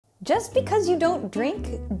Just because you don't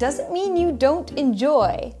drink doesn't mean you don't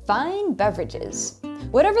enjoy fine beverages.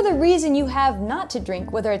 Whatever the reason you have not to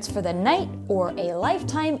drink, whether it's for the night or a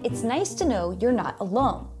lifetime, it's nice to know you're not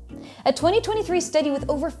alone. A 2023 study with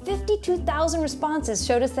over 52,000 responses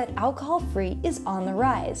showed us that alcohol-free is on the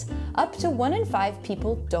rise. Up to 1 in 5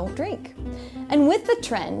 people don't drink. And with the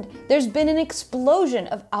trend, there's been an explosion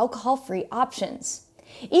of alcohol-free options.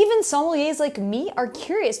 Even sommeliers like me are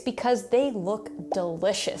curious because they look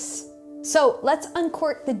delicious. So let's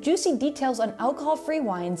uncork the juicy details on alcohol-free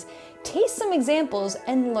wines, taste some examples,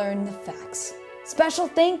 and learn the facts. Special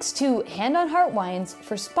thanks to Hand on Heart Wines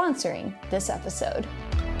for sponsoring this episode.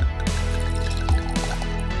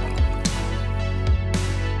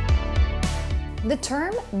 The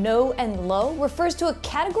term no and low refers to a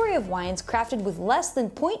category of wines crafted with less than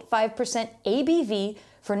 0.5% ABV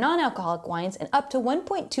for non-alcoholic wines and up to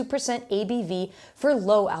 1.2% ABV for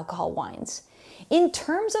low alcohol wines. In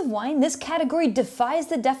terms of wine, this category defies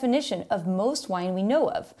the definition of most wine we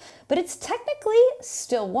know of, but it's technically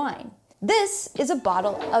still wine. This is a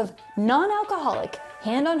bottle of non-alcoholic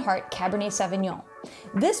Hand on Heart Cabernet Sauvignon.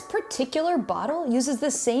 This particular bottle uses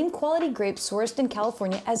the same quality grapes sourced in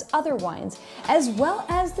California as other wines, as well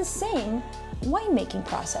as the same winemaking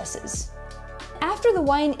processes. After the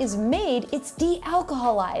wine is made, it's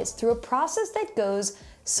de-alcoholized through a process that goes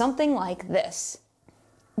something like this.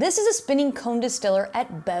 This is a spinning cone distiller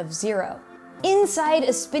at Bev Zero. Inside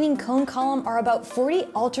a spinning cone column are about 40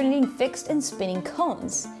 alternating fixed and spinning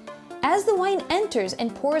cones. As the wine enters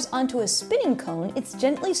and pours onto a spinning cone, it's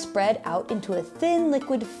gently spread out into a thin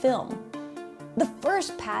liquid film. The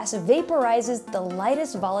first pass vaporizes the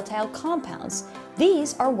lightest volatile compounds.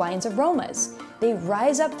 These are wine's aromas. They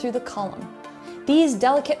rise up through the column. These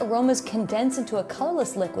delicate aromas condense into a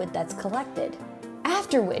colorless liquid that's collected.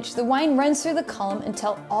 After which, the wine runs through the column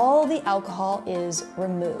until all the alcohol is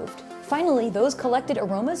removed. Finally, those collected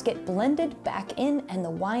aromas get blended back in and the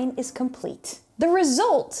wine is complete. The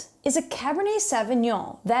result is a Cabernet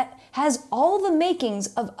Sauvignon that has all the makings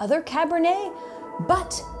of other Cabernet,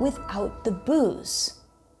 but without the booze.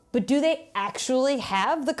 But do they actually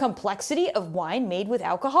have the complexity of wine made with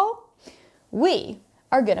alcohol? We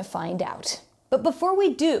are gonna find out. But before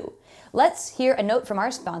we do, let's hear a note from our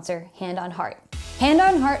sponsor, Hand on Heart. Hand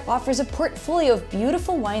on Heart offers a portfolio of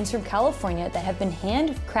beautiful wines from California that have been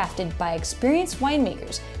handcrafted by experienced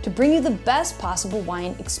winemakers to bring you the best possible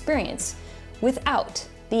wine experience without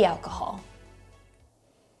the alcohol.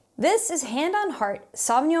 This is Hand on Heart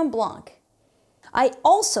Sauvignon Blanc. I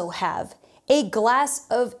also have a glass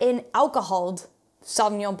of an alcoholed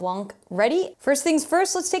Sauvignon Blanc ready. First things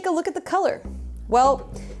first, let's take a look at the color. Well,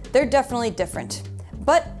 they're definitely different,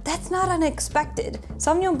 but that's not unexpected.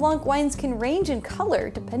 Sauvignon Blanc wines can range in color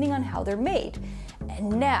depending on how they're made.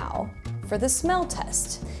 And now for the smell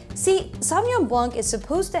test. See, Sauvignon Blanc is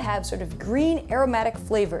supposed to have sort of green aromatic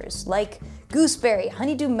flavors like gooseberry,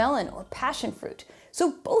 honeydew melon, or passion fruit.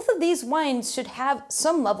 So both of these wines should have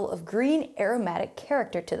some level of green aromatic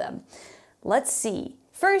character to them. Let's see.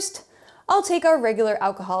 First, I'll take our regular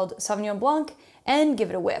alcoholed Sauvignon Blanc and give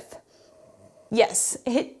it a whiff. Yes,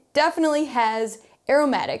 it definitely has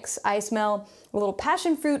aromatics. I smell a little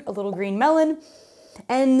passion fruit, a little green melon,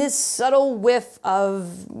 and this subtle whiff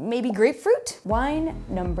of maybe grapefruit. Wine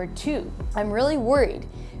number 2. I'm really worried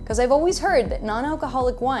because I've always heard that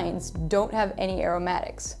non-alcoholic wines don't have any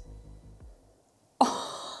aromatics.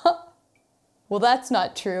 Well, that's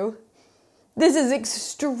not true. This is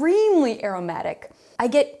extremely aromatic. I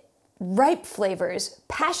get ripe flavors,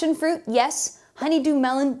 passion fruit, yes, honeydew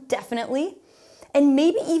melon, definitely, and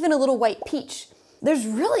maybe even a little white peach. There's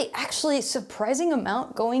really actually a surprising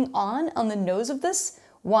amount going on the nose of this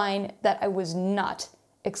wine that I was not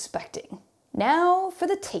expecting. Now for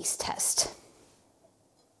the taste test.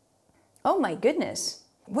 Oh my goodness,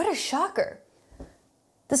 what a shocker.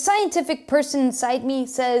 The scientific person inside me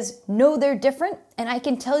says, no, they're different, and I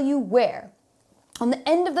can tell you where. On the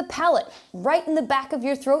end of the palate, right in the back of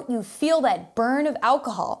your throat, you feel that burn of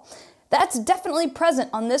alcohol. That's definitely present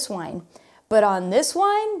on this wine, but on this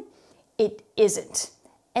wine, it isn't.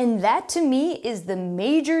 And that to me is the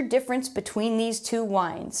major difference between these two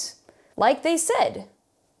wines. Like they said,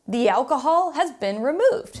 the alcohol has been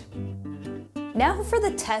removed. Now for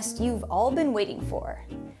the test you've all been waiting for.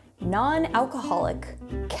 Non-alcoholic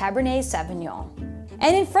Cabernet Sauvignon.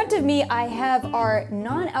 And in front of me I have our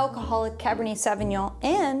non-alcoholic Cabernet Sauvignon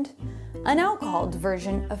and an alcoholed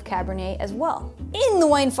version of Cabernet as well. In the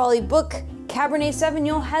Wine Folly book, Cabernet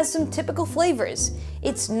Sauvignon has some typical flavors.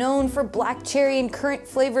 It's known for black cherry and currant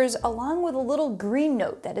flavors along with a little green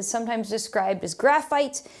note that is sometimes described as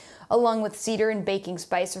graphite, along with cedar and baking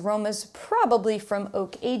spice aromas, probably from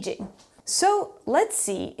oak aging. So let's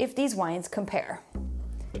see if these wines compare.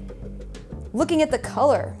 Looking at the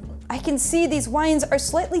color, I can see these wines are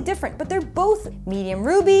slightly different, but they're both medium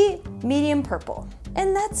ruby, medium purple.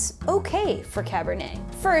 And that's okay for Cabernet.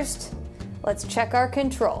 First, let's check our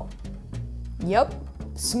control. Yup,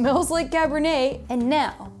 smells like Cabernet. And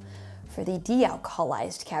now for the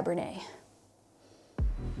de-alcoholized Cabernet.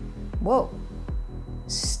 Whoa,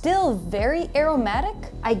 still very aromatic.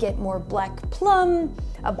 I get more black plum,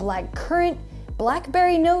 a black currant,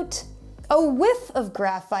 blackberry note, a whiff of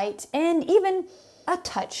graphite, and even a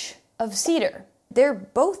touch of cedar. They're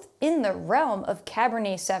both in the realm of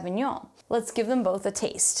Cabernet Sauvignon. Let's give them both a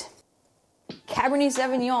taste. Cabernet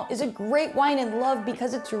Sauvignon is a great wine and love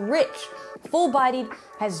because it's rich, full-bodied,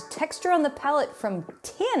 has texture on the palate from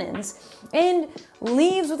tannins, and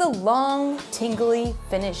leaves with a long, tingly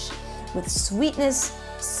finish with sweetness,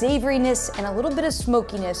 savoriness, and a little bit of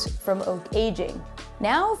smokiness from oak aging.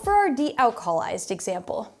 Now for our de-alcoholized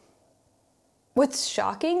example. What's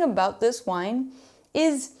shocking about this wine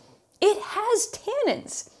is it has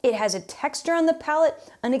tannins. It has a texture on the palate,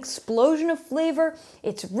 an explosion of flavor,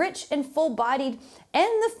 it's rich and full-bodied,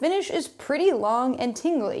 and the finish is pretty long and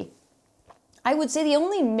tingly. I would say the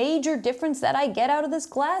only major difference that I get out of this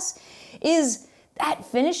glass is that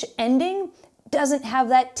finish ending doesn't have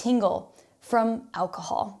that tingle from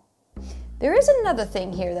alcohol. There is another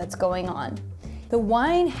thing here that's going on. The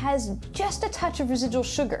wine has just a touch of residual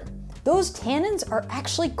sugar. Those tannins are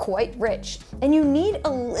actually quite rich, and you need a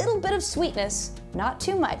little bit of sweetness, not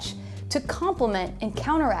too much, to complement and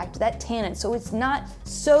counteract that tannin so it's not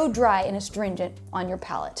so dry and astringent on your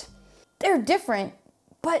palate. They're different,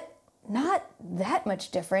 but not that much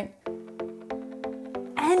different.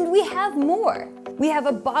 And we have more. We have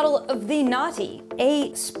a bottle of the Naughty,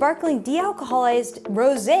 a sparkling de-alcoholized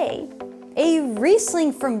rosé, a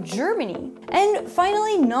Riesling from Germany, and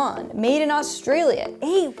finally Non, made in Australia,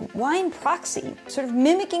 a wine proxy, sort of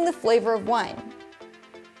mimicking the flavor of wine.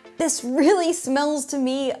 This really smells to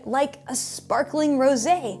me like a sparkling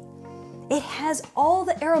rosé. It has all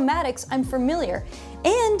the aromatics I'm familiar,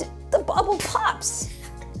 and the bubble pops.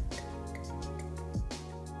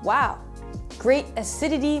 Wow, great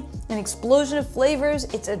acidity, an explosion of flavors.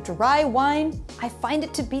 It's a dry wine. I find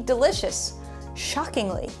it to be delicious,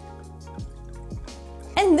 shockingly.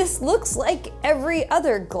 And this looks like every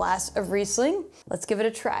other glass of Riesling. Let's give it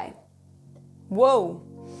a try. Whoa,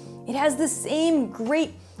 it has the same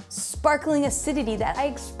great sparkling acidity that I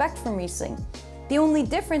expect from Riesling. The only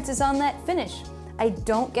difference is on that finish. I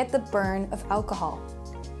don't get the burn of alcohol.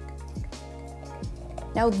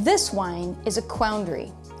 Now this wine is a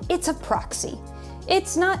quandary. It's a proxy.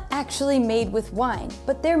 It's not actually made with wine,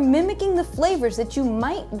 but they're mimicking the flavors that you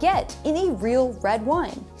might get in a real red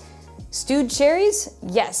wine. Stewed cherries?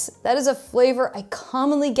 Yes, that is a flavor I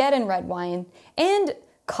commonly get in red wine. And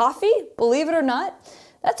coffee, believe it or not,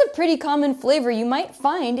 that's a pretty common flavor you might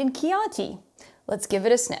find in Chianti. Let's give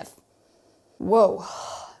it a sniff. Whoa,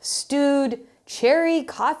 stewed, cherry,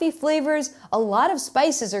 coffee flavors, a lot of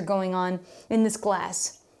spices are going on in this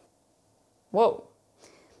glass. Whoa,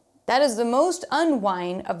 that is the most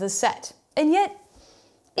unwine of the set. And yet,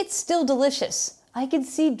 it's still delicious. I could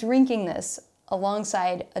see drinking this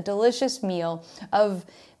alongside a delicious meal of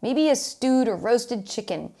maybe a stewed or roasted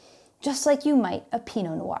chicken, just like you might a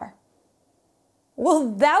Pinot Noir.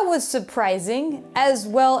 Well, that was surprising, as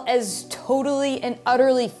well as totally and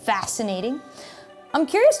utterly fascinating. I'm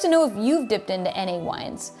curious to know if you've dipped into NA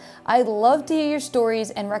wines. I'd love to hear your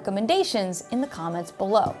stories and recommendations in the comments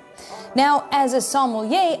below. Now, as a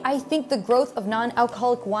sommelier, I think the growth of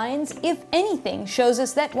non-alcoholic wines, if anything, shows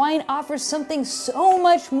us that wine offers something so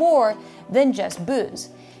much more than just booze.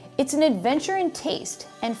 It's an adventure in taste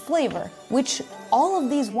and flavor, which all of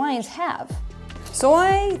these wines have. So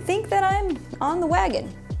I think that I'm on the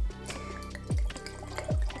wagon.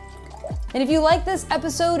 And if you like this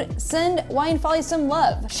episode, send Wine Folly some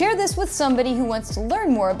love. Share this with somebody who wants to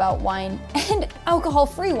learn more about wine, and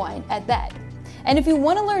alcohol-free wine at that. And if you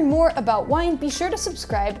want to learn more about wine, be sure to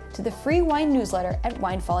subscribe to the free wine newsletter at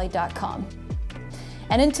winefolly.com.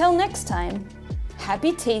 And until next time,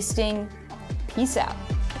 happy tasting, peace out.